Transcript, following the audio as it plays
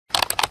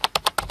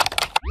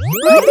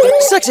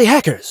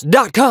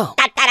sexyhackers.com.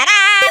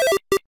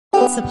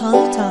 Once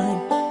upon a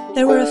time,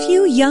 there were a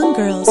few young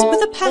girls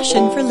with a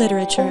passion for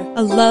literature,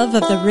 a love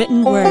of the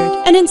written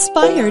word, an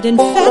inspired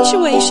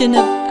infatuation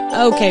of...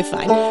 Okay,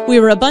 fine.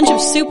 We were a bunch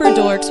of super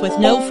dorks with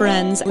no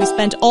friends. We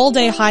spent all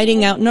day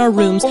hiding out in our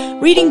rooms,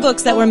 reading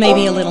books that were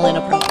maybe a little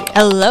inappropriate.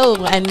 Hello,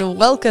 and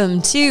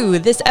welcome to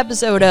this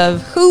episode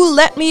of Who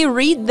Let Me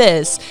Read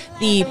This,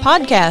 the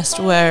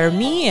podcast where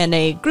me and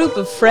a group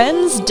of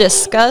friends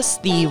discuss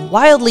the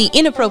wildly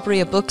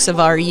inappropriate books of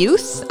our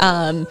youth,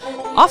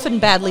 often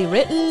badly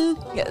written.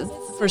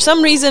 For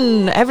some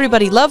reason,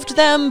 everybody loved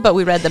them, but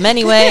we read them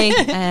anyway,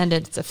 and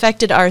it's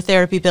affected our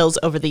therapy bills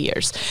over the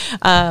years.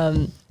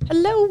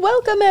 Hello,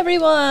 welcome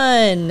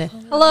everyone.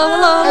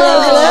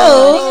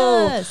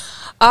 Hello.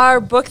 Our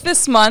book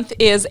this month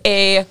is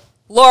a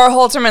Laura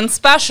Holterman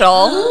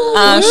special.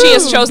 She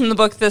has chosen the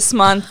book this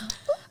month,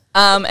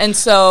 and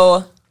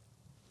so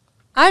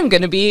I'm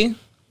going to be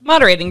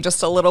moderating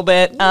just a little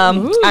bit.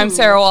 I'm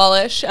Sarah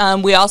Wallisch.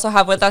 We also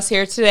have with us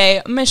here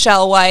today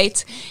Michelle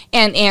White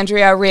and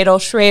Andrea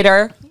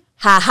Roedel-Schroeder.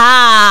 Ha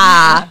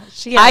ha!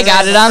 I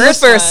got it on the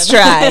first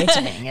try.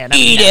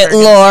 Eat it,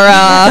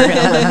 Laura.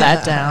 Live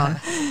that down.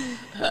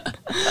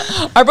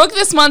 Our book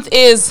this month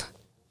is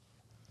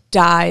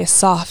Die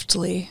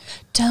Softly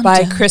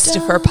by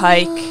Christopher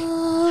Pike.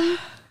 Oh,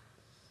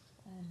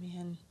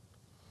 man.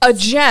 A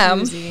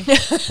gem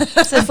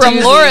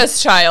from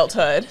Laura's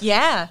childhood.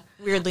 Yeah,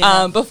 weirdly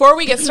enough. Before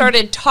we get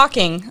started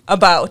talking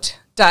about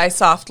Die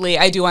Softly,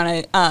 I do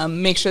want to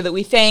make sure that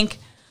we thank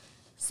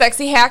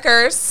Sexy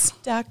Hackers,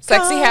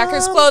 Sexy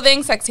Hackers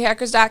Clothing,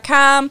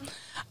 sexyhackers.com,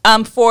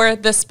 for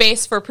the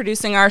space for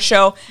producing our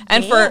show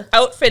and for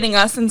outfitting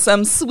us in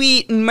some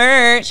sweet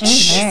merch.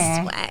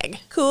 Swag.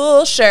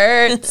 Cool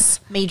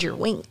shirts. Major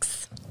winks.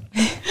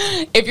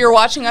 If you're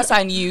watching us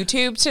on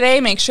YouTube today,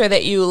 make sure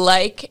that you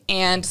like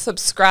and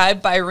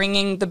subscribe by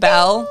ringing the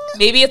bell.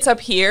 Maybe it's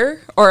up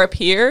here or up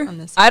here.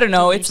 I don't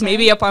know. It's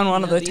maybe up on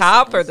one of the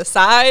top or the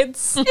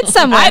sides. It's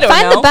somewhere. I don't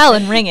Find know. the bell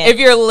and ring it. If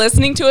you're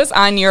listening to us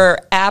on your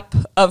app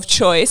of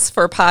choice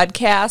for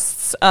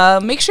podcasts,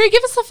 make sure you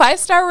give us a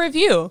 5-star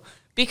review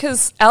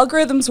because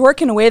algorithms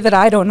work in a way that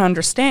I don't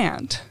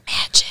understand.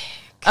 Magic.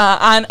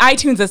 On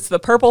iTunes, it's the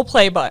purple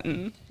play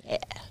button. Yeah.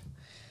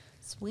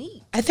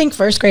 Sweet. I think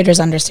first graders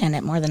understand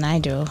it more than I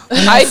do.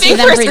 I think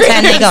them first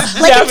pretend graders they go, like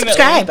and definitely.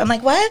 subscribe. I'm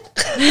like, what?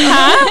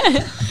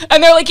 Huh?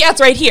 And they're like, yeah, it's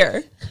right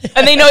here.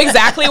 And they know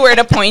exactly where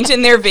to point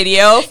in their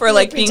video for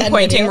like being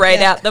pointing right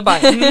at the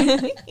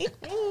button.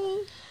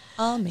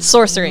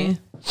 Sorcery.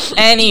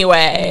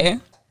 Anyway,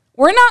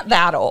 we're not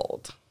that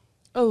old.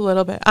 A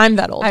little bit. I'm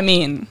that old. I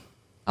mean,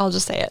 I'll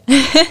just say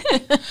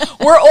it.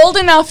 we're old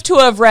enough to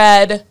have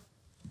read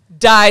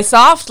Die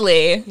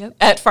Softly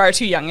at far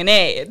too young an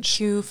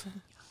age.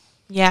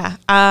 Yeah.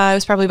 I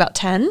was probably about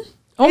 10.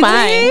 Oh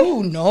my.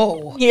 Oh,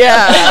 no.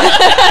 Yeah.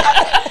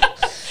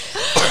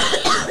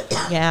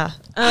 Yeah.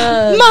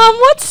 Mom,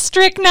 what's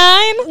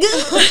strychnine?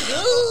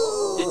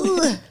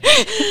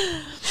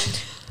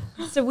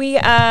 So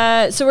we're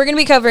going to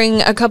be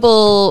covering a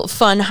couple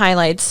fun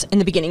highlights in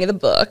the beginning of the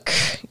book.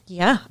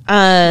 Yeah.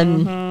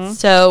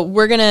 So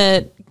we're going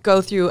to go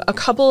through a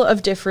couple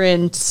of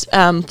different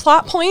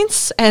plot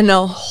points and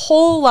a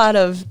whole lot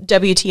of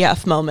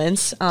WTF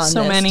moments on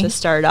this to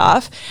start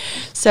off.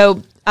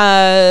 So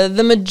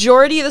the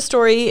majority of the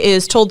story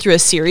is told through a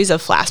series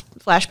of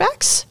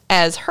flashbacks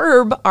as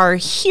Herb, our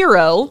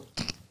hero,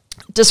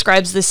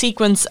 describes the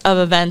sequence of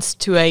events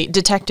to a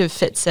Detective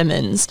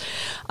Fitzsimmons.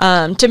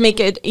 To make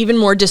it even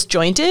more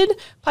disjointed,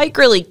 Pike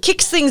really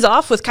kicks things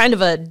off with kind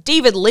of a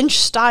David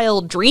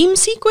Lynch-style dream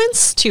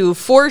sequence to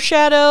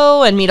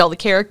foreshadow and meet all the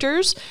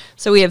characters.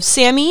 So we have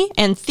Sammie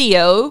and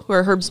Theo, who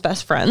are Herb's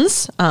best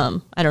friends. I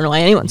don't know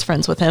why anyone's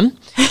friends with him.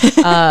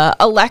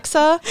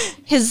 Alexa,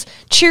 his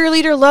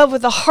cheerleader love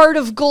with a heart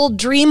of gold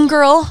dream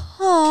girl.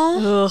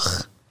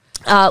 Aww.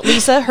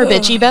 Lisa, her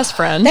bitchy best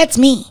friend. That's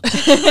me.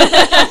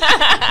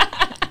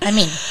 I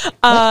mean,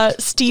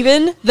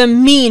 Steven, the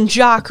mean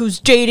jock who's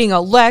dating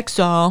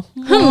Alexa.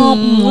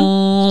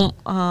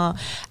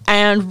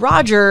 And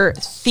Roger,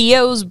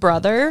 Theo's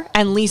brother,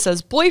 and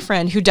Lisa's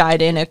boyfriend, who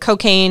died in a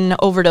cocaine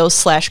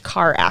overdose /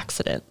 car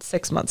accident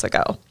 6 months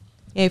ago.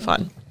 Yay,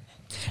 fun.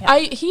 Yeah.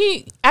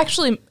 He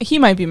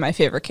might be my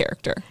favorite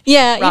character.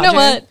 Yeah, Roger. you know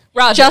what?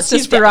 Roger.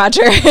 Justice for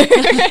Roger.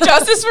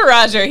 Justice for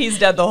Roger. He's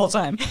dead the whole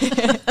time.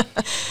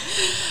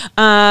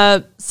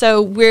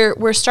 So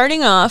we're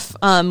starting off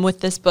with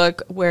this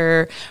book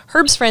where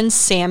Herb's friend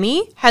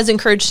Sammie has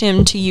encouraged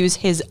him to use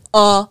his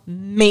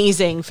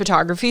amazing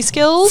photography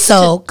skills.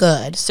 so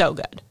good.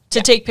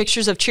 To take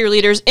pictures of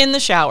cheerleaders in the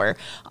shower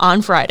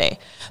on Friday.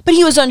 But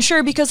he was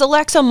unsure because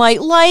Alexa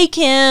might like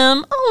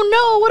him. Oh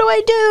no, what do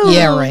I do?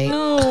 Yeah, right.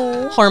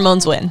 No.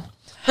 Hormones win.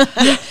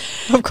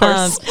 Of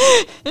course.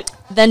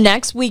 Then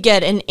next, we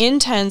get an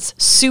intense,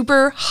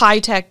 super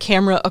high-tech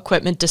camera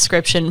equipment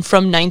description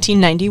from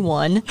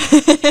 1991.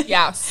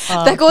 Yes.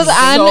 That goes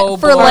on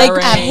for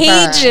like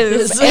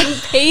pages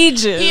and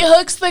pages. He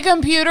hooks the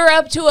computer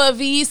up to a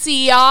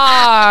VCR.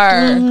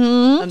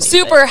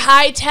 Super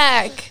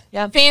high-tech.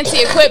 fancy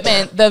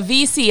equipment, the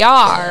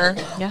VCR.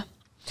 Yeah.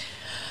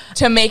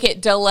 To make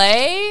it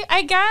delay,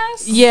 I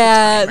guess.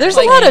 Yeah, there's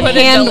Like, a lot of put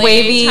a hand delay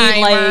wavy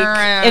timer.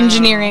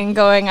 engineering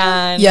going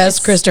on. Yes,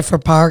 Christopher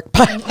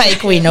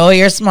Pike, we know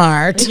you're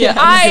smart. Yeah.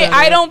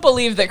 I don't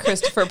believe that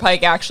Christopher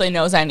Pike actually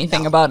knows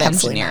anything about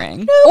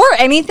engineering. Or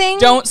anything.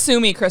 Don't sue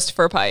me,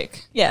 Christopher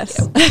Pike. Yes.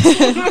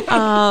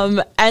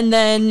 And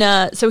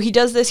then, so he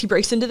does this. He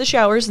breaks into the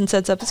showers and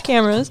sets up his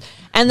cameras.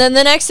 And then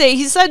the next day,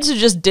 he decides to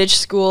just ditch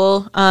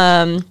school.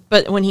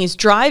 But when he's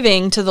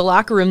driving to the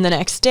locker room the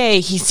next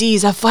day, he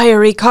sees a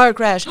fiery car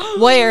crash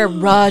where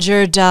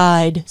Roger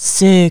died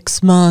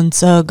 6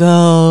 months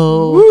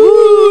ago.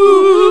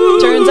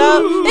 Turns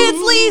out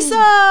it's Lisa.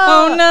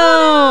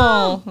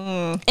 Oh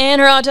no. And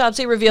her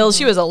autopsy reveals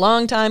she was a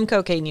longtime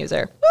cocaine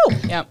user. Woo.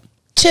 Yep.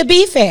 To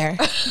be fair,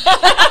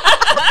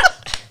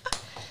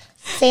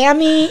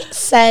 Sammie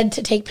said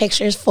to take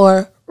pictures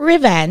for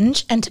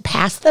revenge and to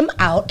pass them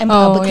out and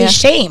publicly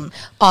shame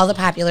all the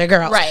popular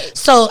girls. Right.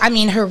 So, I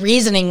mean, her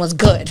reasoning was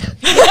good.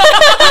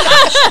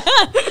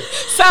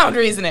 Sound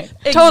reasoning.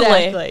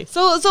 Totally.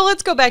 So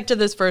let's go back to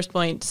this first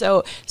point.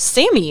 So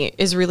Sammie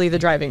is really the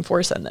driving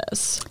force in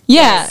this.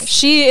 Yeah,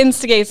 she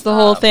instigates the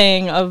whole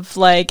thing of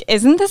like,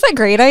 isn't this a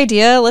great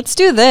idea? Let's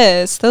do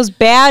this. Those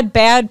bad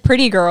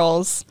pretty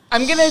girls.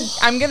 I'm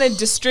gonna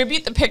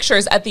distribute the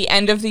pictures at the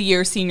end of the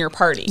year senior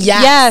party.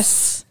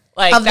 Yes.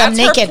 Like Of them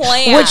that's naked, her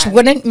plan. which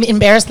wouldn't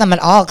embarrass them at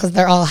all because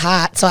they're all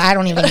hot. So I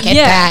don't even get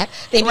that.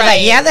 They'd be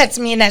like, yeah, that's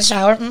me in that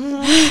shower.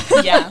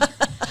 Mm-hmm. Yeah.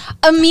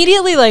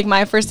 Immediately, like,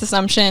 my first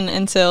assumption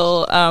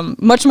until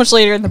much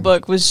later in the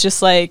book was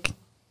just like,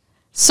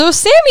 so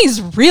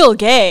Sammie's real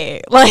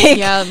gay. Like,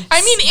 Yeah.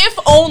 I mean, if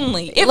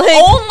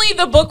only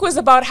the book was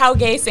about how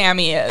gay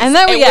Sammie is, And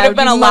that it would would have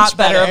been a much lot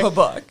better better. of a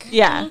book.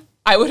 yeah.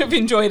 I would have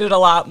enjoyed it a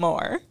lot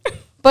more.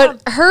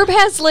 But Herb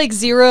has like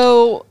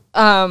zero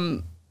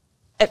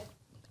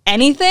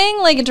anything,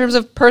 like in terms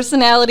of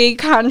personality,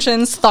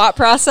 conscience, thought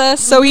process.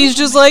 So he's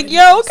just like,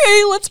 yeah,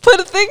 okay, let's put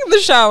a thing in the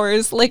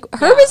showers. Like,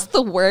 Herb is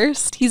the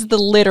worst. He's the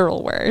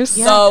literal worst.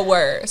 The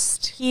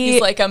worst.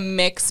 He's like a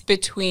mix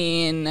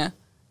between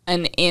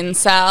an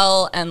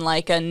incel and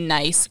like a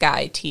nice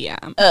guy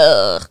TM.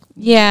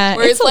 Yeah,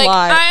 Where it's he's a like,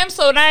 lot. I'm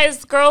so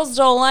nice, girls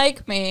don't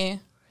like me.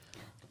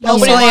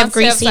 Nobody wants have to have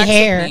greasy sex with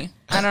hair. me.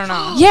 I don't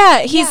know.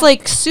 Yeah, he's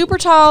like super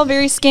tall,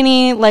 very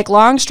skinny, like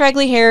long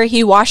straggly hair.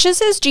 He washes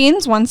his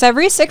jeans once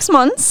every 6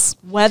 months.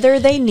 Whether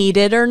they need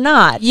it or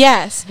not.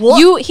 Yes.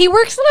 He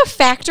works in a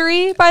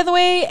factory, by the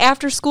way,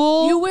 after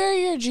school. You wear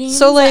your jeans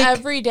So, like-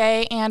 every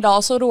day and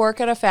also to work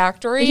at a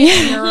factory,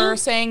 and you're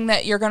saying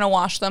that you're going to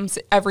wash them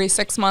every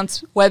 6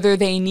 months, whether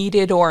they need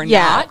it or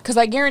not? Because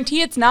I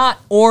guarantee it's not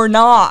or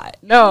not.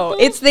 No,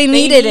 it's they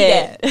needed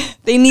it.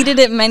 They needed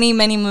it many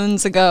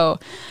moons ago.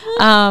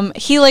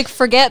 He like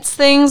forgets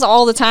things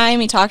all the time.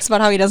 He talks about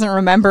how he doesn't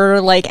remember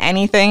like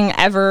anything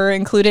ever,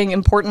 including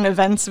important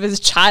events of his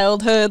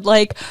childhood.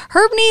 Like,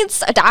 Herb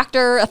needs a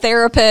doctor, a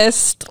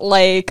therapist,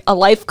 like a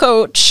life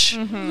coach.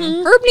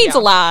 Herb needs a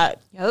lot.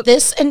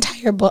 This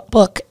entire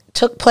book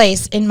took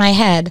place in my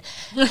head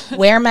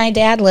where my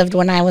dad lived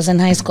when I was in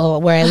high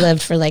school, where I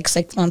lived for like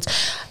 6 months.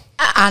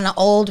 On an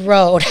old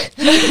road.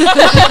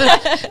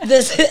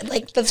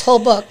 this whole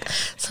book.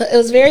 So it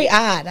was very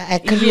odd.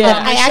 I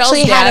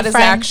actually had a is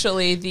friend.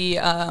 actually the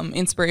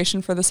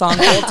inspiration for the song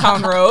Old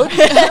Town Road.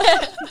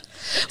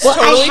 Well,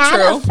 totally I had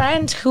true. a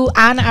friend who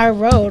on our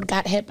road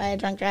got hit by a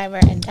drunk driver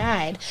and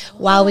died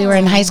while we were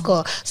in high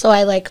school. So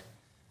I like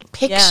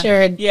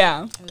pictured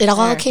Yeah. it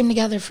all came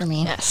together for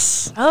me.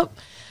 Yes.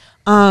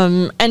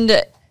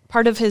 And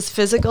part of his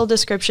physical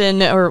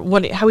description, or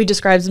how he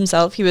describes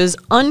himself, he was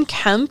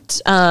unkempt.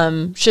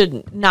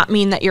 Should not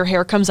mean that your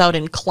hair comes out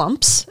in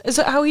clumps. Is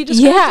that how he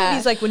describes Yeah. it?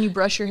 He's like, when you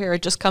brush your hair,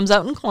 it just comes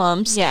out in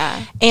clumps.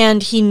 Yeah.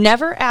 And he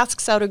never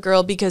asks out a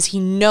girl because he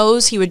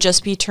knows he would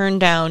just be turned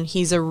down.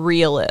 He's a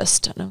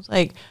realist. And I was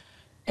like,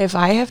 if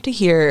I have to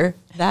hear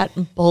that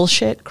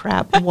bullshit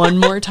crap one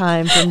more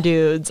time from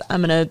dudes,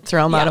 I'm going to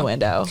throw him out a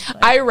window.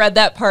 I read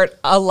that part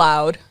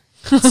aloud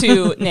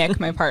to Nick,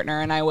 my partner,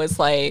 and I was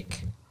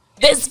like,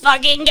 this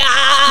fucking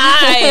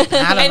guy.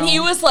 And he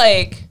was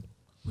like,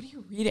 what are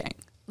you reading?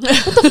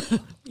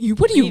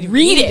 What are you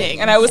reading?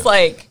 And I was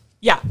like,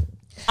 yeah.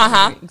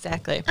 Uh-huh.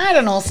 Exactly. I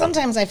don't know.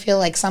 Sometimes I feel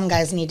like some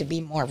guys need to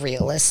be more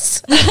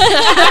realists.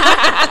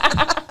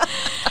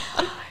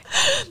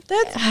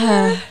 That's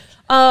fair.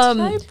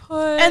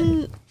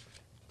 And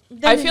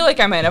I feel like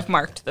I might have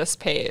marked this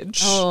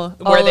page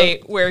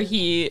where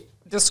he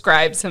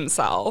describes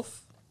himself.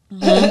 And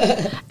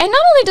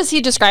not only does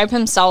he describe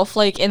himself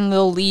like in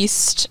the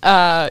least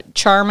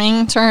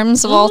charming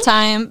terms of all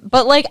time,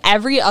 but like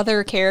every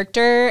other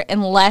character,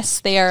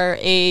 unless they are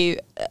a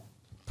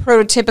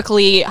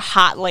prototypically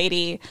hot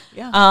lady,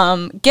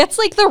 gets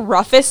like the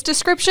roughest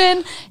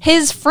description.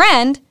 His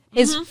friend,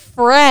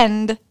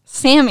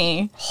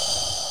 Sammie,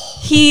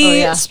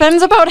 he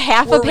spends about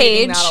half We're a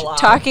reading page that aloud.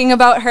 talking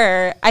about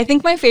her. I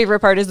think my favorite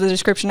part is the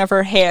description of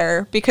her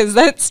hair, because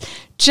that's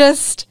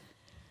just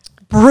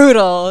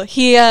brutal.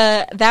 He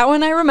that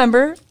one I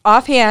remember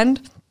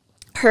offhand.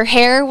 Her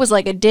hair was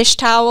like a dish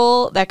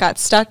towel that got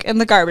stuck in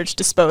the garbage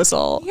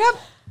disposal. Yep.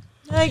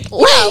 Like,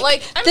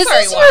 I'm This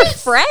sorry, is what? your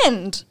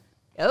friend.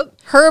 yep.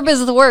 Herb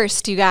is the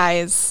worst, you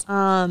guys.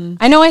 Um,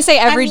 I know I say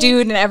every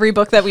dude in every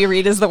book that we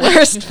read is the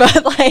worst,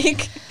 but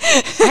like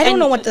I don't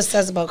know what this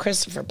says about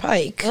Christopher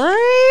Pike.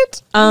 right?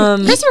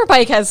 Christopher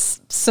Pike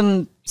has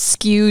some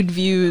skewed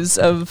views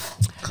of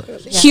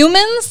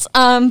humans,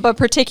 but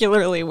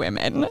particularly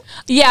women.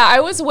 Yeah,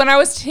 when I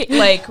was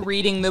like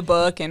reading the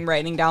book and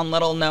writing down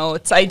little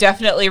notes, I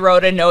definitely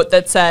wrote a note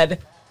that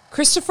said,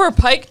 Christopher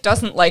Pike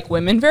doesn't like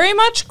women very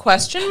much, ?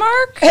 And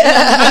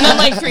then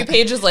like 3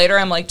 pages later,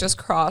 I'm like, just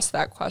cross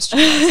that question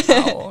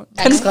out.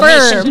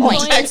 Exclamation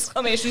point.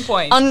 Exclamation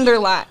point.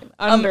 Underline.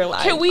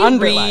 Can we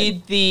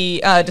read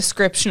the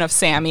description of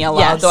Sammie aloud,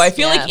 Yes, though? I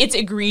feel yeah. like it's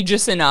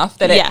egregious enough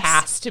that it Yes.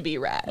 has to be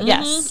read.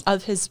 Yes.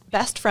 Of his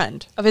best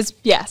friend. Of his How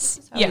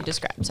Yeah. he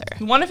describes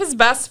her. One of his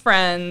best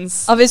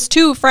friends. of his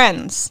 2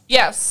 friends.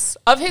 Yes.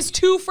 Of his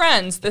 2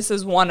 friends, this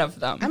is one of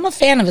them. I'm a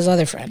fan of his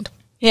other friend.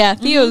 Yeah,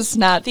 Theo's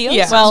not. Theo's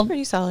Yeah. well,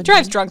 pretty solid.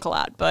 drives drunk a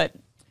lot, but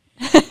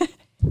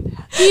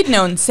He'd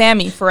known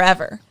Sammie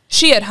forever.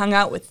 She had hung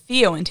out with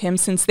Theo and him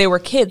since they were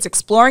kids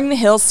exploring the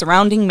hills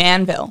surrounding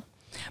Manville.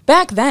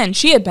 Back then,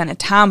 she had been a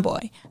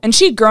tomboy, and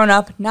she'd grown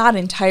up not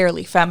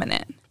entirely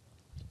feminine.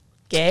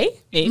 Gay?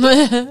 Maybe.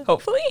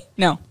 Hopefully?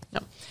 No.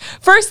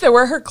 First, there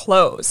were her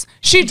clothes.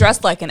 She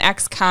dressed like an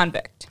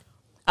ex-convict.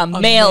 A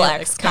male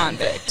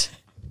ex-convict.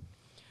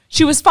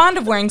 She was fond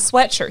of wearing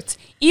sweatshirts,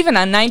 even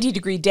on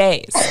 90-degree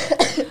days.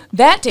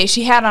 That day,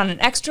 she had on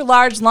an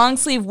extra-large,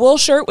 long-sleeve wool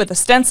shirt with a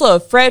stencil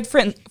of Fred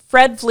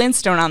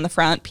Flintstone on the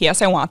front.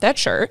 P.S. I want that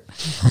shirt.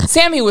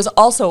 Sammie was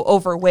also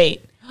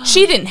overweight.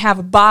 She didn't have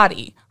a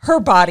body. Her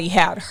body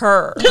had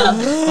her.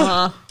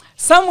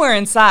 Somewhere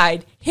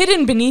inside,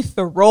 hidden beneath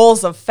the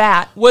rolls of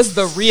fat, was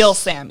the real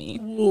Sammie.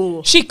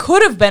 Ooh. She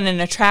could have been an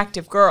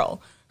attractive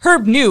girl.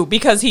 Herb knew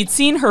because he'd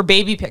seen her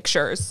baby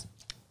pictures.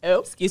 Oh,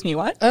 excuse me,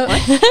 what?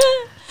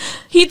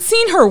 He'd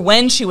seen her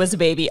when she was a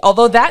baby,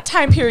 although that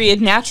time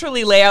period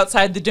naturally lay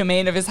outside the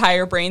domain of his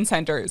higher brain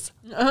centers.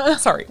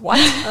 Sorry, what?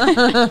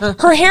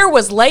 Her hair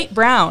was light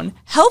brown,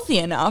 healthy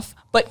enough,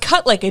 but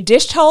cut like a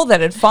dish towel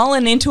that had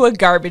fallen into a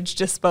garbage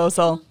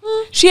disposal.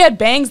 She had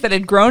bangs that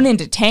had grown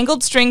into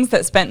tangled strings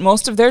that spent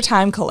most of their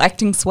time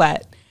collecting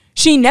sweat.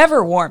 She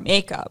never wore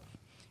makeup.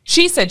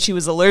 She said she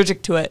was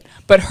allergic to it,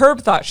 but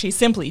Herb thought she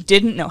simply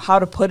didn't know how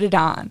to put it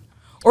on.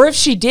 Or if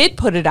she did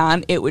put it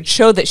on, it would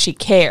show that she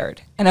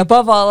cared. And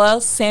above all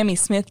else, Sammie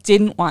Smith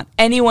didn't want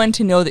anyone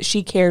to know that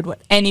she cared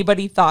what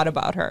anybody thought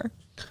about her.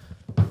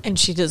 And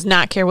she does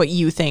not care what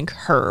you think,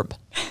 Herb.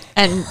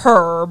 And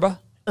Herb.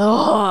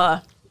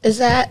 Ugh. Is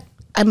that,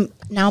 I'm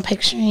now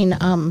picturing,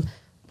 what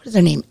is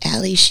her name?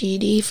 Ali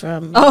Sheedy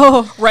from...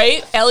 oh,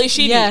 Right? Ellie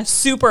Sheedy, Yes.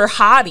 super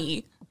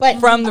hottie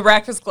But- from The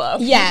Breakfast Club.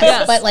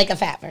 Yes, but like a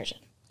fat version.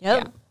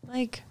 Yep.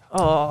 Like,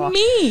 oh.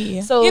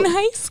 Me So- in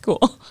high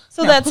school.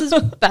 So that's his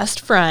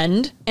best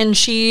friend, and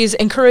she's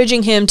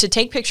encouraging him to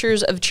take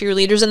pictures of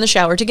cheerleaders in the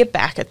shower to get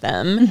back at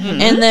them.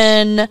 And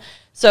then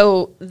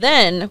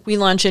we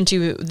launch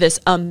into this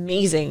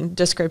amazing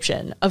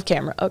description of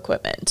camera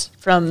equipment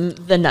from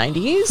the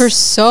 90s. for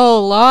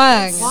so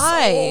long.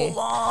 Why?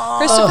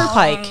 Christopher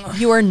Pike,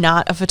 you are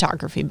not a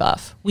photography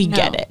buff. We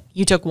get it.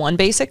 You took one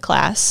basic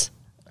class.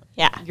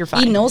 Yeah. You're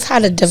fine. He knows how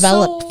to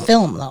develop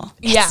film, though.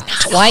 Yeah.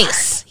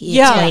 Twice he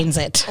Yeah. explains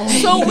it.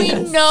 So we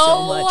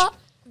know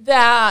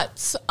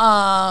that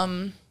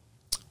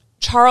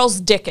Charles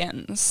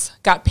Dickens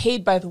got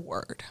paid by the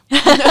word.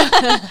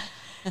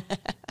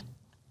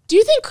 Do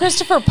you think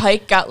Christopher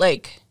Pike got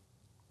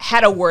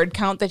had a word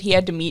count that he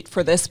had to meet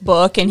for this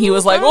book, and he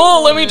was like,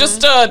 "Oh, let me just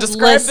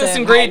describe this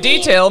in great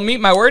detail, meet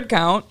my word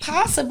count."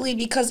 Possibly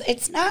because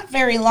it's not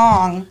very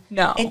long.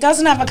 No. It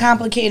doesn't have a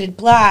complicated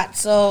plot,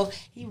 so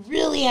he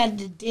really had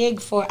to dig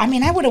for... I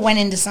mean, I would have went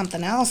into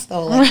something else,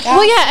 though. Like,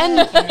 Well, yeah,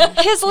 and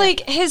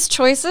his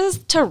choices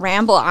to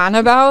ramble on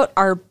about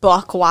are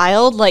buck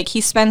wild. Like, he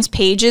spends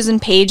pages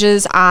and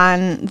pages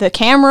on the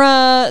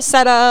camera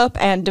setup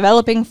and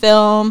developing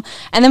film,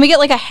 and then we get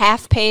like a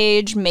half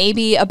page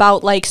maybe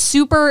about like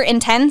super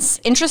intense,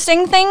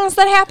 interesting things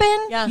that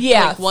happen.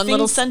 Yeah, Like one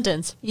little things-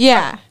 sentence.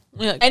 Yeah.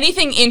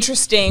 Anything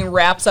interesting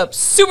wraps up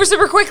super,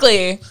 super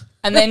quickly,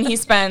 and then he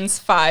spends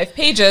 5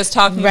 pages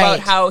talking about Right.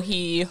 how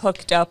he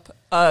hooked up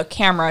a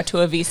camera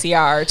to a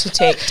VCR to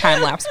take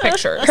time-lapse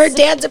pictures. her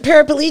dad's a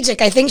paraplegic.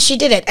 I think she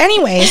did it.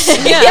 Anyways.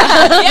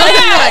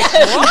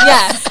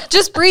 Yeah.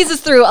 Just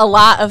breezes through a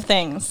lot of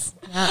things.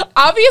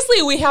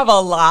 Obviously, we have a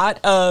lot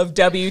of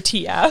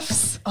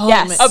WTFs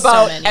Yes.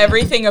 about many.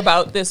 everything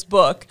about this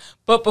book.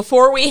 But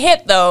before we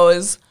hit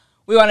those,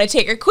 we want to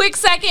take a quick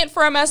second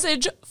for a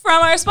message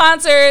from our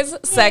sponsors,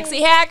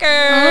 Sexy Hackers.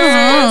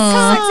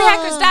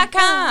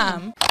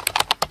 SexyHackers.com.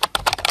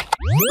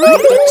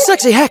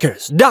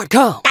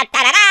 SexyHackers.com.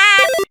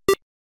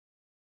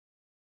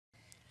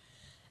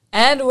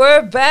 And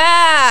we're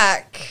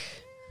back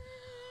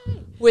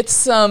with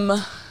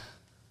some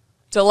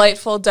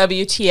delightful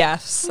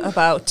WTFs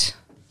about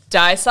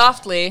Die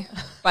Softly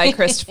by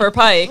Christopher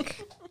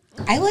Pike.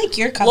 I like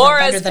your cover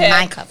Laura's better than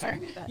my cover.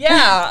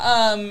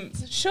 Yeah.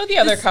 Show the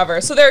other cover.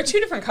 So there are 2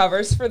 different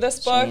covers for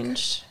this book.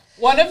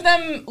 One of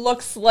them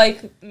looks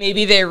like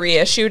maybe they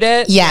reissued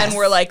it. Yes. And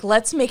we're like,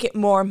 let's make it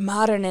more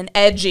modern and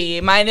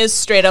edgy. Mine is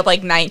straight up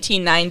like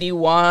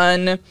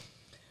 1991.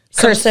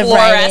 Cursive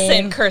fluorescent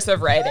writing.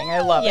 cursive writing.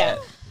 I love it.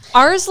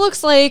 Ours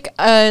looks like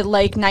a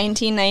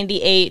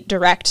 1998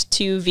 direct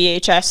to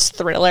VHS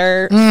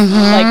thriller,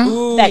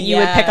 that you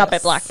would pick up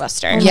at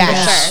Blockbuster.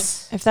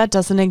 Yes. If that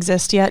doesn't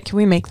exist yet, can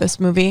we make this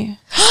movie?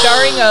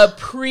 Starring a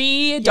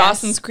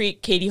pre-Dawson's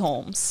Creek Katie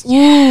Holmes.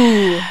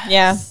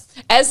 Yeah.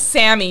 As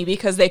Sammie,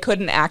 because they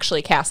couldn't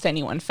actually cast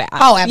anyone fat.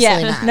 Oh,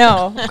 absolutely not.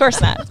 No, of course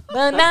not.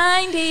 The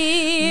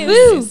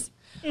 90s.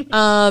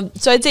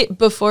 So I'd say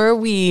before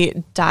we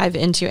dive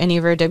into any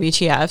of our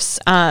WTFs,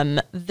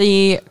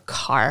 the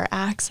car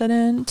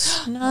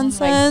accident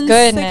nonsense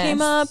that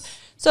came up.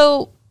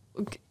 So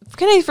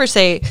can I first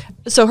say,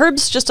 so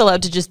Herb's just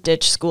allowed to just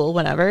ditch school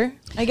whenever,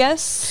 I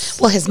guess?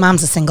 Well, his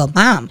mom's a single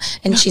mom,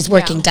 and she's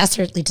working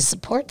desperately to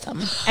support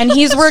them. And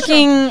he's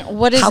working,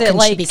 what is How it, can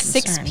she be like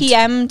 6 concerned?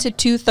 p.m. to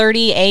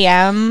 2:30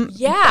 a.m.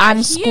 on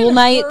he school and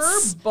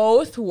nights. Herb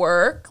both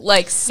work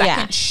like second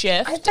Yeah.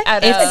 shift think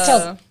at it's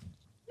a...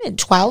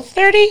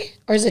 12:30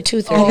 or is it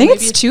 2:30? I think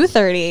it's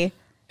 2:30.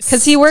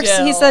 Because he works,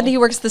 he Still. said he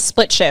works the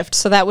split shift,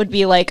 so that would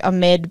be like a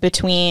mid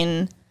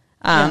between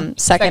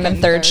second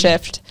and third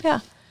shift. Yeah.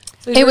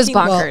 So It was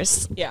working,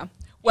 bonkers. Yeah.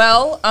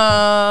 Well,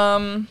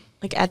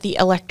 like at the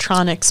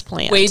electronics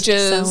plant.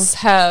 wages So-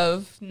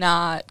 have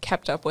not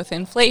kept up with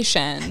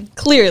inflation.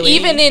 Clearly.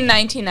 Even in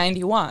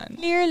 1991.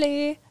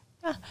 Clearly.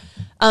 Yeah.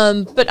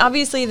 But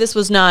obviously this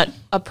was not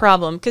a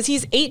problem because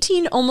he's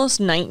 18, almost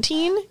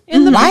 19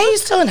 in the Why are you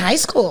still in high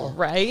school?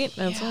 right?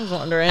 That's what I was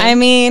wondering. I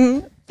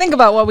mean, think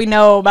about what we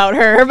know about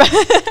her.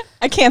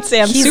 I can't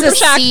say I'm He's super a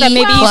shocked C that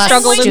maybe he plus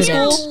struggled in When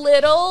student. school. you're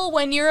little,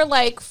 when you're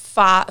like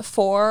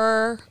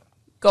 4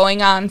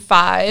 going on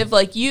 5,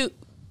 like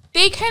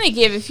they kind of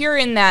give, if you're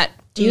in that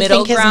Do you middle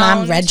think his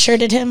mom ground.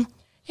 redshirted him?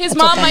 His That's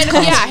mom what might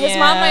that's have, called. his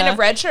mom might have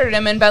redshirted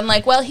him and been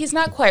like, well, he's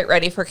not quite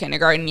ready for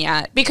kindergarten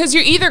yet. Because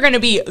you're either going to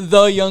be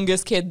the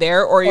youngest kid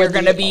there or you're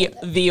going to be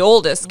the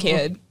oldest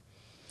kid.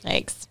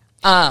 Thanks.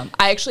 I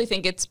actually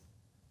think it's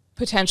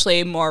potentially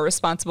a more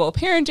responsible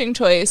parenting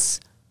choice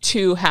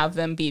to have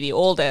them be the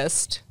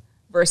oldest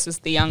versus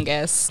the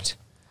youngest.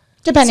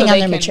 Depending So on they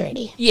their can-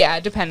 maturity. Yeah,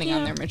 depending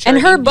on their maturity. And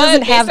Herb But doesn't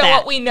based have on that.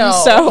 what we know.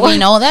 So We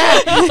know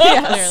that.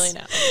 Clearly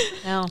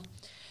no.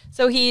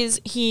 So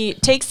he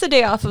takes the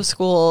day off of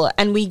school,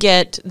 and we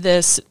get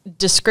this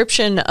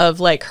description of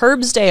like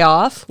Herb's day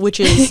off, which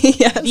is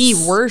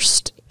the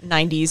worst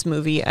 90s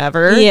movie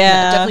ever.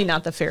 Yeah. Definitely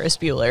not the Ferris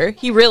Bueller.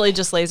 He really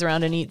just lays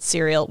around and eats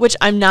cereal, which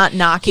I'm not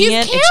knocking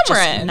He's it. It's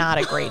just Cameron. not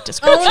a great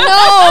description.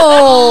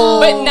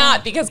 But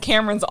not because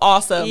Cameron's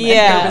awesome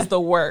Yeah. and Herb is the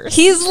worst.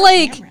 he's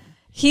like,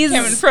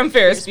 Cameron from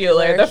Ferris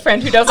Bueller, the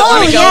friend who doesn't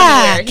want to go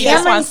yeah. anywhere. He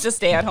just wants to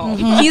stay at home.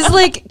 he's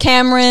like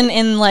Cameron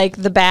in like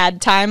the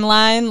bad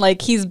timeline.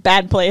 Like he's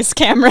bad place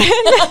Cameron.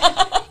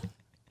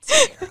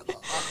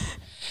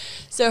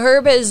 So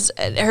Herb's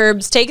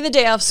taking the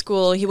day off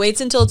school. He waits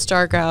until it's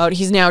dark out.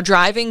 He's now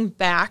driving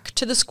back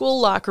to the school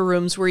locker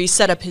rooms where he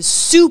set up his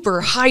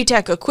super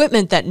high-tech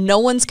equipment that no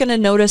one's going to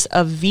notice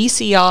a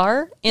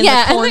VCR in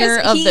the corner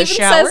of he the even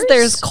showers. says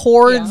there's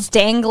cords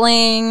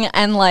dangling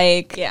and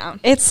like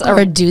it's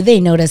Or do they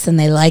notice and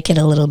they like it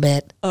a little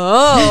bit?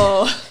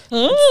 Oh,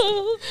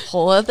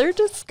 whole other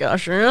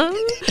discussion.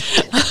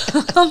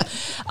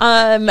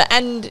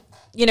 And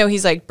you know,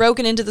 he's like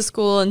broken into the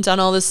school and done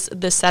all this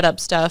setup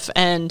stuff.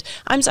 And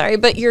I'm sorry,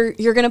 but you're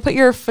going to put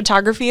your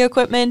photography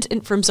equipment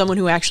from someone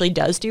who actually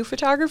does do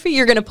photography.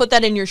 You're going to put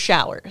that in your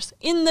showers,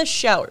 in the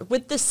shower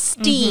with the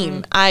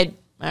steam. All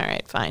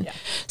right, fine. Yeah.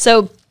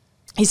 So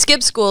he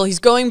skips school. He's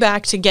going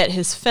back to get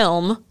his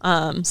film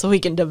so he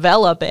can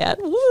develop it.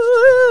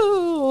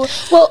 Woo!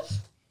 Well,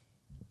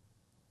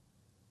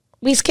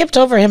 we skipped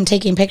over him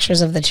taking pictures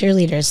of the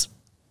cheerleaders.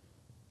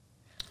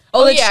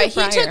 Oh, that's yeah, true, he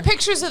prior. took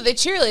pictures of the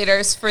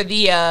cheerleaders for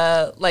the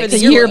The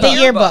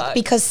yearbook.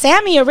 Because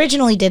Sammie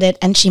originally did it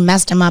and she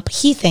messed him up,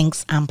 he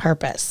thinks, on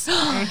purpose.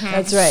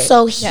 That's right.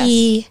 So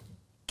he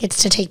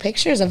gets to take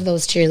pictures of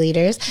those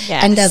cheerleaders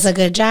and does a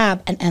good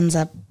job and ends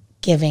up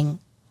giving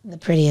the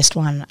prettiest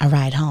one a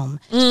ride home.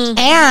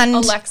 And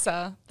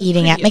Alexa.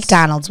 eating at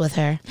McDonald's with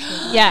her.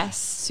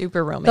 yes.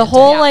 Super romantic. The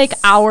whole like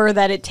hour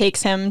that it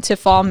takes him to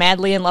fall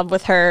madly in love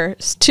with her,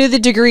 to the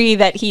degree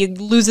that he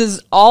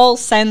loses all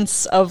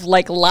sense of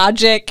like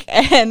logic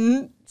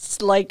and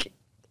like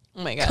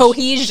oh my gosh.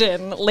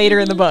 cohesion later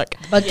in the book.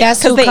 But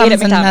guess who they ate at comes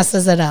and McDonald's.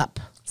 messes it up?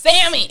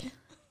 Sammie.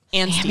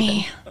 And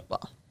Steven.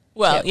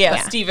 Well, yeah,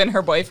 Steven,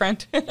 her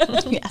boyfriend.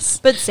 Yes.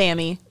 But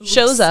Sammie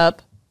shows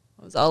up.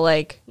 I was all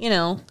like, you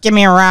know, Give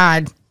me a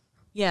ride.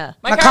 yeah.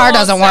 My car won't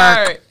doesn't work.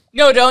 start.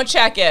 No, don't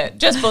check it.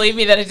 Just believe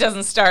me that it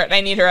doesn't start.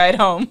 I need a ride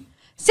home.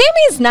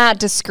 Sammie's not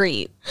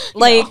discreet.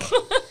 Like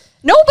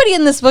nobody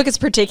in this book is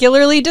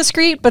particularly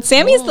discreet, but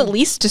Sammie is the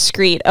least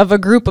discreet of a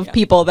group of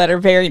people that are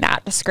very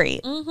not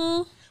discreet.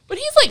 But But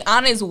he's like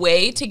on his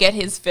way to get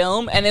his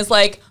film and is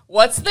like,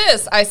 what's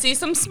this? I see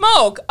some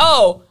smoke.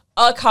 Oh,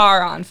 a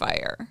car on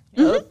fire.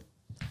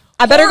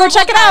 I better go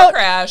check it Car out.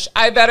 crash.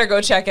 I better go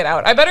check it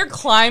out. I better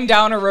climb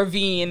down a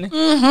ravine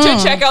to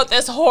check out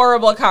this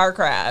horrible car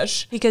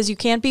crash. Because you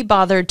can't be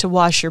bothered to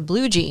wash your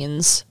blue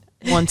jeans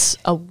once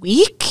a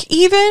week,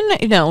 even.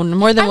 No,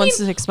 more than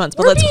once in 6 months.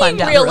 But let's climb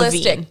down a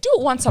ravine. Do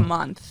it once a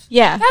month.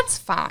 Yeah. That's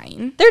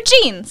fine. They're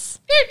jeans.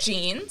 They're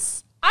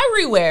jeans. I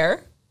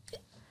rewear.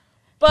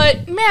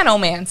 But man, oh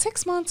man,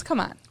 6 months? Come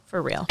on.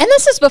 For real. And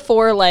this is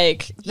before,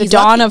 like, the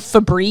dawn of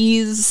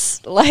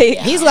Febreze. Like,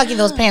 He's lucky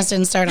those pants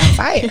didn't start on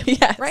fire.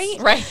 yes.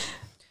 Right.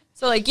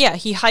 So, like, yeah,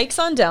 he hikes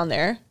on down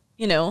there,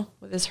 you know,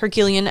 with his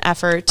Herculean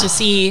effort to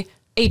see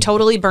a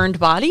totally burned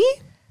body.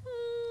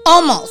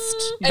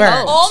 Almost An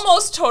burned.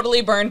 almost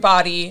totally burned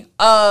body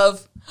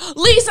of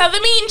Lisa, the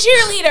mean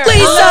cheerleader.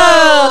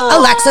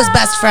 Alexa's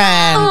best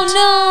friend.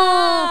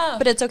 No.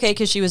 But it's okay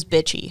because she was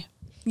bitchy.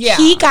 Yeah.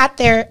 He got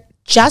there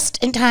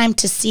just in time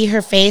to see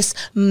her face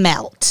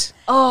melt.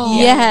 Oh,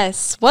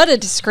 yes. What a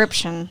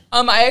description.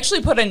 I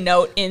actually put a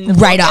note in the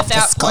Right book off at the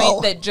that skull.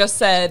 point that just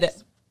said,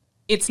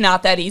 it's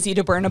not that easy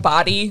to burn a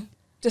body.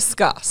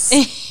 Discuss.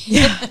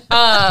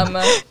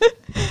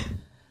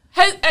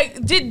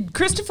 Did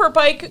Christopher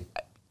Pike,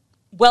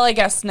 well, I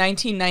guess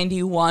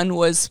 1991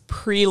 was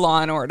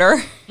pre-Law and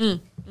Order.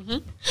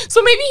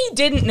 So maybe he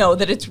didn't know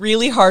that it's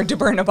really hard to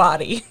burn a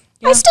body.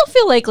 I still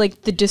feel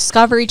like the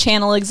Discovery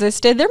Channel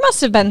existed. There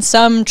must have been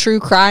some true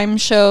crime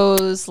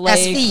shows. Like,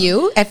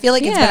 SVU? I feel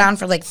like it's been Yeah. on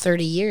for like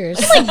 30 years.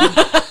 I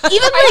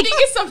think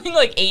it's something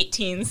like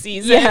 18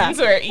 seasons. Or, it's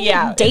a very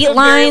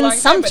Dateline, long time, but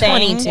something.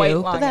 not quite 22,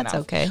 long but that's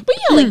enough. okay. But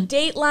yeah, like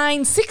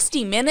Dateline,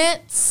 60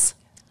 Minutes,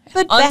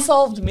 But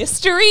Unsolved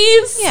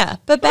Mysteries. Yeah,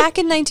 but back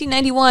in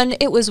 1991,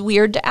 it was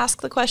weird to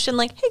ask the question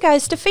like, "Hey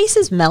guys, do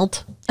faces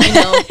melt?" You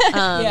know?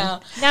 Yeah.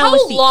 Now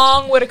with How the-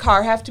 long would a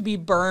car have to be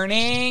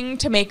burning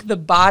to make the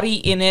body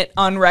in it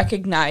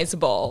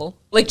unrecognizable?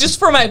 Like, just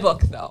for my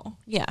book, though.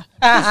 Yeah,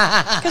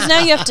 because now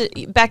you have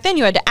to. Back then,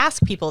 you had to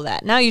ask people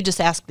that. Now you just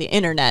ask the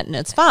internet, and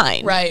it's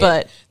fine. Right.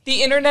 But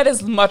the internet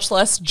is much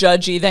less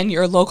judgy than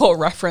your local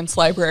reference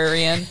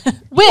librarian.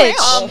 which,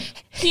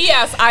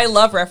 P.S. I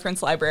love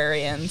reference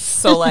librarians,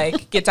 so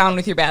like get down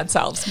with your bad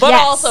selves. But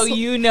Yes. also,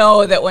 you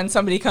know that when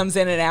somebody comes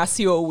in and asks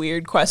you a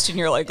weird question,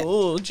 you're like,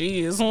 oh,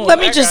 geez. Let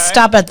me just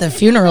stop at the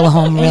funeral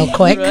home real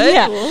quick.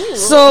 yeah.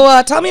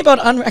 So tell me about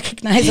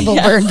unrecognizable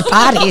burned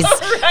bodies,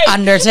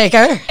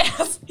 Undertaker.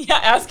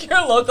 Ask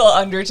your local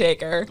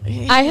undertaker.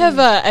 I have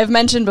I've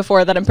mentioned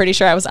before that I'm pretty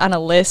sure I was on a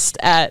list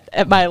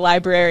at my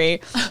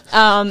library.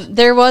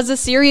 There was a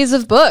series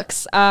of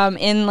books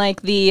in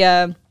like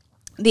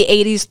the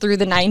 80s through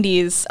the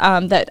 90s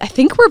that I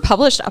think were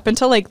published up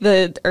until like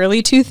the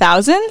early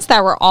 2000s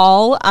that were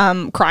all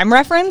crime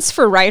reference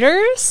for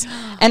writers.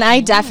 And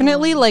I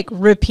definitely like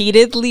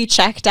repeatedly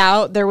checked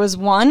out. There was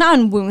one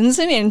on wounds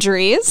and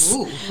injuries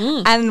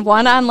and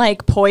one on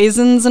like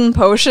poisons and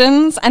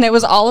potions. And it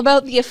was all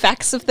about the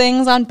effects of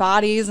things on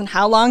bodies and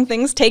how long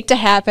things take to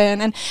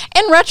happen. And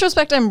in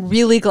retrospect, I'm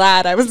really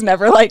glad I was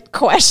never like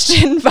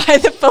questioned by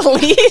the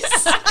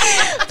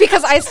police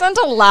because I spent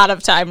a lot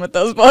of time with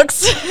those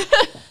books.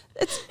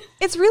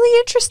 it's really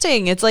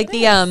interesting. It's like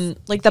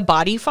the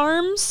body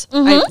farms,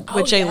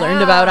 which I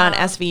learned about on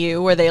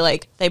SVU, where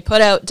they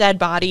put out dead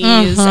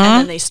bodies and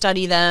then they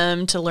study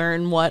them to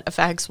learn what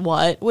affects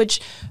what.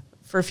 Which,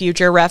 for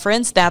future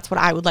reference, that's what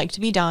I would like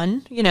to be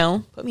done. You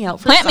know, put me out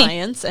for Plant me.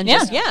 science and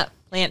just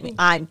plant me.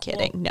 I'm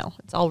kidding. No,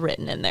 it's all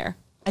written in there.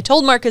 I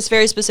told Marcus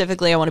very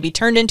specifically I want to be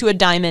turned into a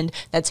diamond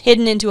that's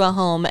hidden into a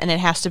home, and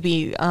it has to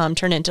be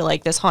turned into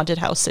like this haunted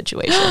house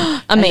situation.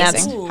 Amazing. And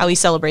that's how he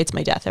celebrates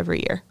my death every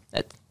year.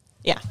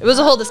 Yeah, it was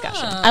a whole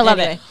discussion. I love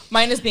it.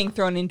 Mine is being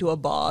thrown into a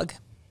bog.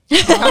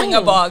 Becoming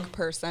a bog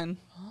person.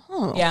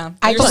 Yeah.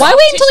 Why Your wait soft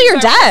until tissues you're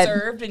are dead?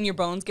 preserved and your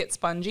bones get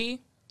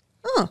spongy.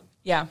 Oh,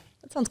 Yeah.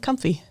 that sounds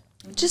comfy.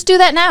 Just do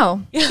that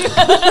now.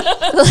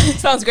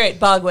 Sounds great.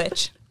 Bog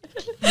witch.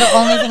 The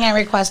only thing I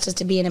request is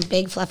to be in a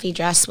big fluffy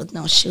dress with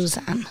no shoes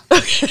on.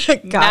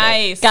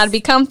 Nice. Gotta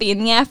be comfy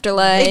in the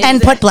afterlife.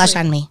 And put blush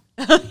on me.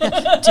 Do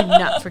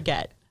not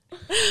forget.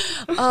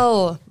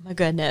 Oh my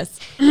goodness.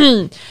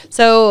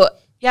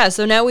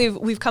 So now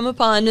we've come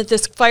upon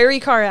this fiery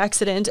car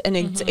accident, and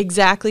it's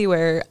exactly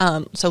where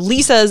so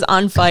Lisa's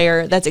on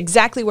fire. That's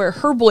exactly where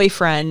her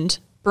boyfriend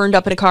burned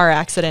up in a car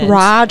accident.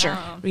 Roger.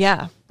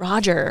 Yeah,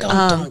 Roger.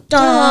 Dun,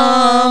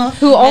 dun.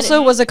 Who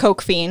also was a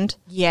coke fiend.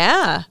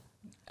 Yeah.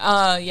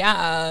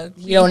 Yeah.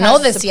 You don't know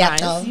this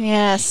yet, though.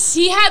 Yes.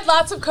 He had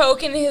lots of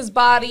coke in his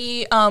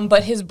body,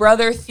 but his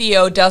brother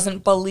Theo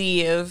doesn't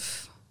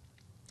believe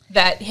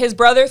that. His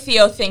brother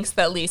Theo thinks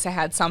that Lisa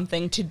had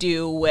something to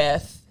do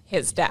with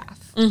his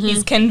death.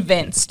 He's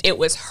convinced it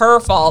was her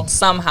fault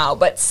somehow,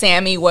 but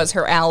Sammie was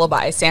her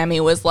alibi. Sammie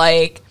was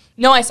like,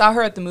 no, I saw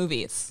her at the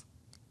movies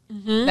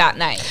that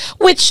night.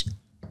 Which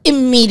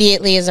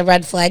immediately is a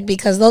red flag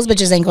because those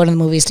bitches ain't going to the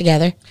movies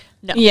together.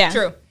 No. Yeah.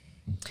 True.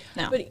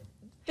 No. But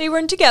They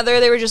weren't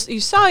together. They were just, you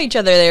saw each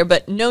other there,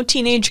 but no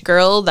teenage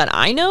girl that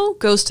I know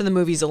goes to the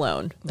movies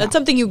alone. That's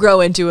something you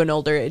grow into an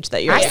older age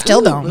that you're I like, still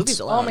 "Ooh, don't." movies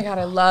alone. Oh my God,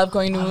 I love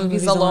going to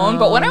movies alone.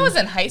 But when I was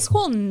in high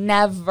school,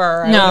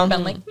 never. I would have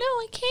been like, no,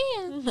 I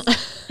can't.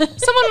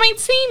 Someone might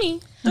see me.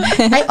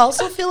 I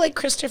also feel like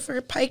Christopher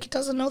Pike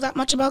doesn't know that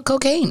much about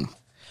cocaine.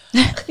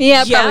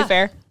 Yeah, probably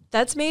fair.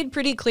 That's made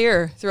pretty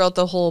clear throughout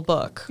the whole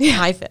book.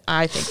 I think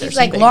there's It's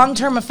like something-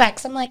 long-term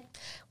effects. I'm like,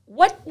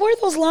 what were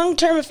those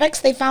long-term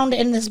effects they found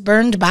in this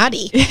burned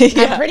body?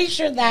 I'm pretty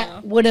sure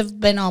that would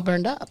have been all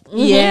burned up.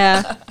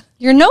 Yeah.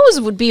 Your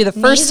nose would be the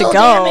first Nasal to go.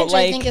 damage,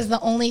 Like, I think, is the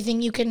only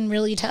thing you can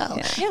really tell.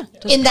 Yeah,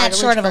 In that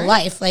short of a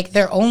life, like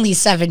they're only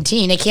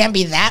 17. It can't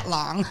be that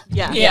long.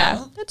 Yeah.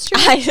 Yeah. That's true.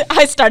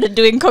 I started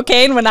doing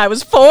cocaine when I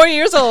was 4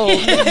 years old.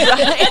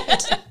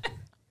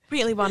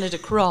 Really wanted to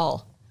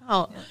crawl.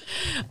 Oh.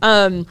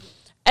 And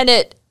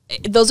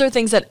those are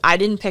things that I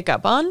didn't pick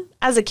up on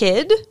as a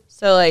kid.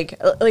 So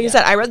like I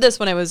said, I read this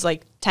when I was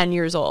like 10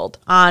 years old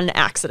on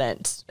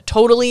accident.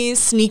 Totally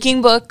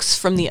sneaking books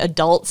from the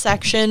adult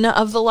section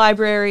of the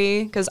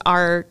library, because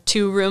our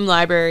 2-room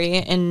library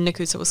in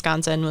Nakusa,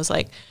 Wisconsin was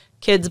like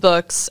kids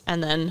books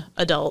and then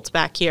adults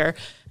back here.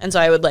 And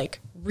so I would like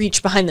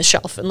reach behind the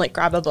shelf and like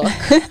grab a book.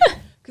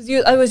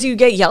 Because you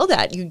get yelled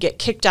at, you get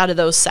kicked out of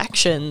those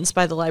sections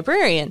by the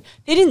librarian.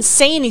 They didn't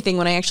say anything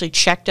when I actually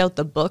checked out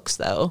the books,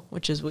 though,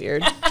 which is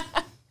weird.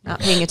 Not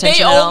paying attention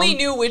They at all. only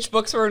knew which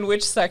books were in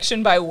which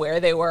section by where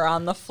they were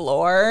on the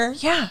floor.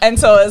 Yeah. And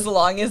so as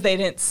long as they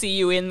didn't see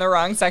you in the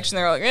wrong section,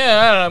 they were like, yeah,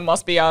 I don't know,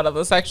 must be out of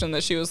the section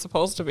that she was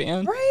supposed to be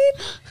in. Right?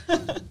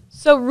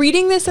 So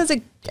reading this as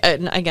a,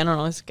 again, I don't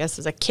know, I guess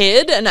as a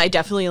kid, and I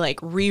definitely like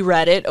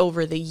reread it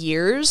over the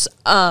years,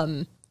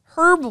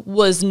 Herb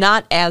was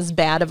not as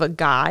bad of a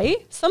guy.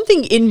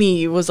 Something in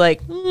me was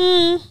like,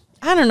 I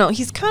don't know,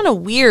 he's kind of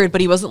weird, but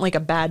he wasn't like a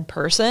bad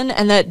person,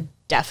 and that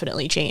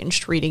definitely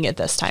changed reading it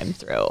this time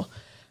through.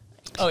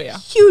 Oh, yeah.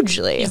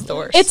 Hugely. He's the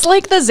worst. It's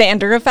like the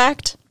Xander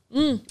effect.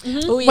 Oh,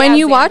 yeah, When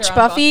you Xander watch on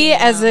Buffy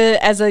as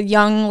a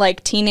young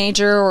like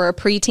teenager or a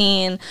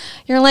preteen,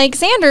 you're like,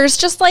 Xander's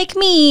just like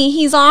me.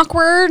 He's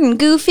awkward and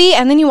goofy,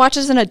 and then you watch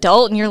as an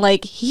adult and you're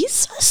like,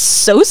 he's a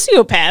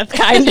sociopath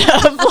kind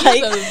of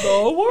like. the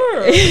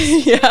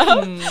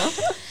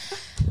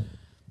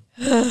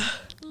worst.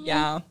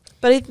 Yeah.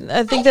 But I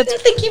think that's... I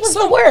think he was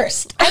the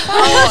worst. I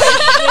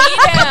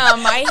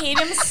hate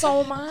him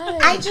so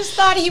much. I just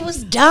thought he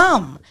was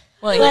dumb.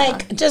 Well,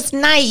 like, just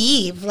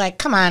naive. Like,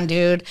 come on,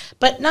 dude.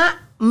 But not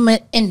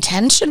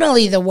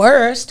intentionally the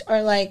worst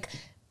or like,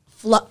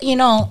 He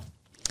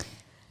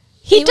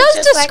was does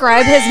just like,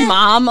 describe his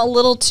mom a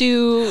little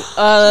too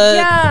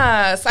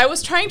yes, I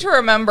was trying to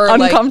remember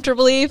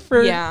uncomfortably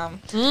for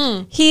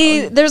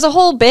there's a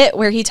whole bit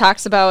where he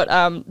talks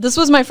about this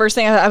was my first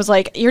thing. I was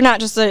like, you're not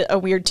just a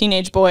weird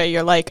teenage boy,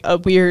 you're like a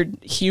weird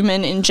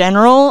human in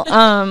general.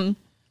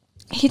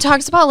 He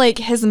talks about like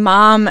his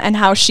mom and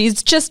how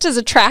she's just as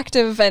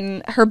attractive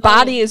and her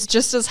body is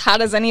just as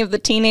hot as any of the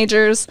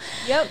teenagers.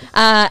 Yep.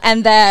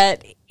 And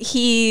that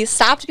he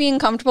stopped being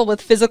comfortable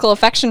with physical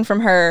affection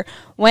from her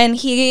when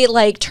he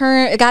like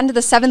got into the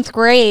 7th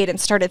grade and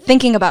started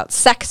thinking about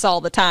sex all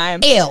the time.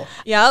 Ew.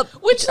 Yep.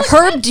 Which like,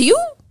 Herb, do you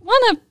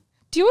want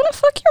to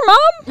fuck your mom?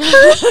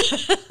 Herb?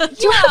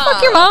 Do you want to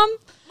fuck your mom?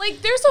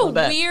 like there's a we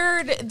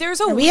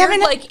weird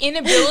having a like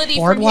inability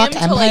from him Boardwalk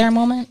to Empire like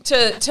moment?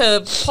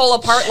 to pull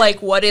apart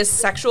like what is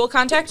sexual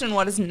contact and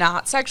what is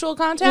not sexual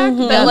contact.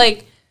 That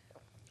like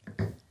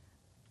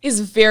is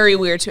very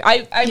weird to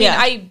I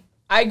mean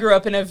I grew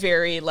up in a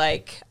very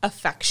like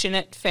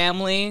affectionate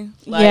family.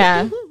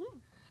 Like,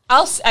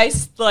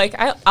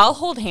 I'll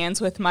hold hands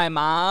with my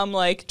mom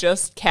like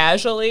just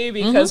casually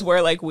because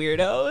we're like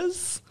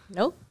weirdos.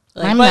 Nope.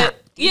 I'm not.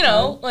 You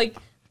know, like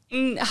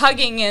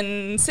hugging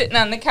and sitting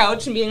on the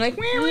couch and being like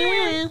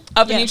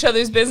up in each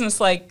other's business.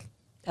 Like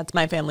That's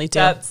my family too.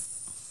 that's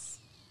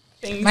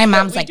things My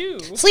mom's that we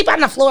like, do. sleep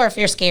on the floor if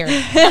you're scared.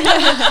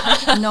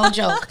 No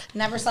joke.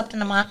 Never slept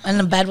in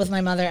a bed with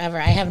my mother ever.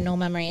 I have no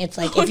memory. It's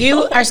like, if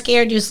you are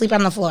scared, you sleep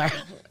on the floor.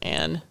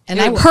 And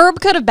Herb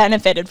could have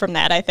benefited from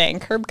that, I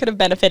think. Herb could have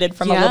benefited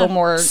from a little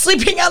more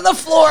Sleeping on the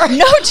floor.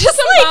 No, just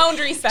Some like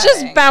boundary setting.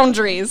 just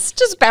boundaries.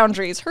 Just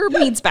boundaries. Herb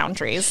needs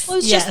boundaries. Well,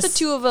 it's Yes. just the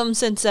two of them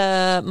since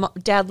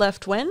Dad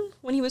left when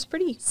he was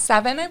pretty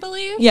 7, I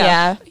believe.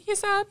 Yeah. He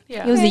said.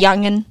 yeah. He was a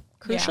youngin'.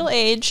 crucial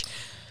age.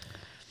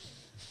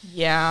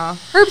 Yeah.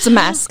 Herb's a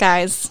mess,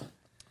 guys.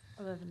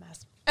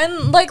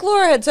 And like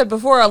Laura had said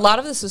before, a lot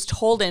of this is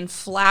told in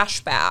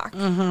flashback.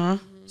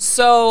 Mm-hmm.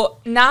 So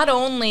not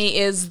only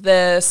is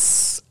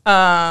this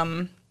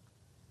all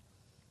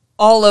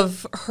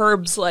of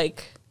Herb's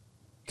like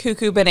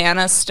cuckoo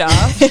banana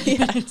stuff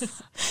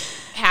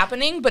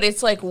happening, but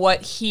it's like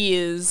what he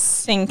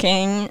is.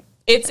 Thinking.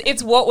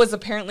 It's what was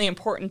apparently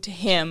important to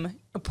him,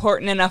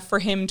 important enough for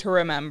him to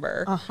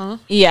remember.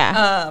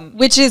 Yeah.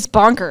 Which is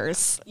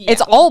bonkers. Yeah.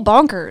 It's all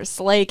bonkers.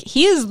 Like,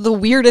 he is the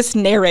weirdest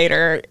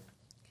narrator.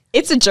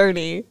 It's a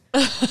journey.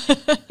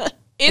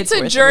 It's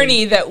a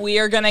journey that we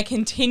are going to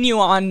continue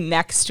on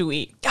next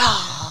week.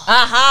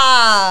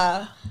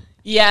 Aha!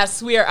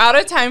 Yes, we are out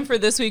of time for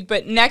this week,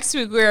 but next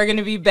week we are going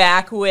to be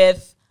back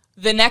with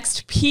the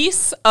next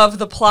piece of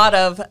the plot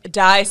of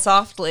Die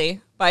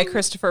Softly by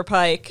Christopher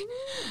Pike,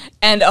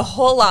 and a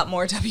whole lot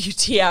more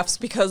WTFs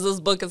because this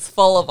book is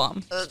full of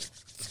them. So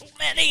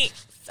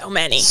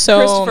many.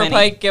 Christopher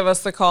Pike, give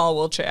us the call.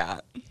 We'll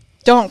chat.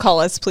 Don't call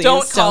us, please.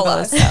 Don't call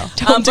us.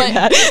 Don't do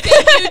that.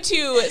 Thank you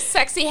to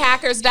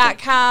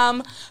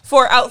sexyhackers.com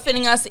for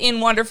outfitting us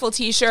in wonderful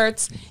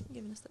t-shirts.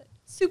 Giving us that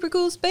super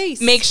cool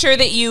space. Make sure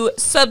that you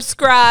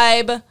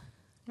subscribe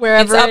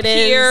Wherever it's up it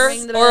is. here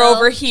Ring the or bell.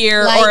 over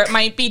here, Like. or it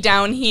might be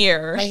down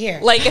here. Right here.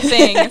 Like a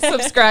thing.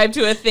 Subscribe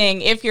to a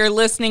thing. If you're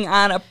listening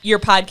on your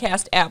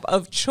podcast app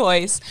of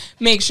choice,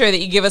 make sure that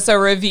you give us a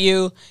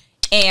review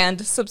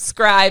and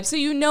subscribe so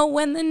you know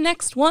when the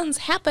next one's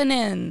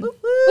happening.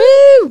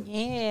 Woo!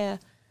 Yeah.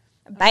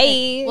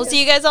 Bye. We'll see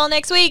you guys all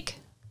next week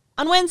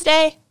on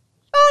Wednesday.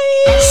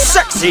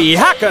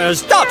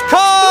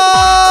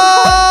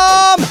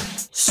 SexyHackers.com!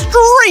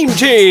 Stream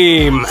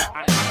Team!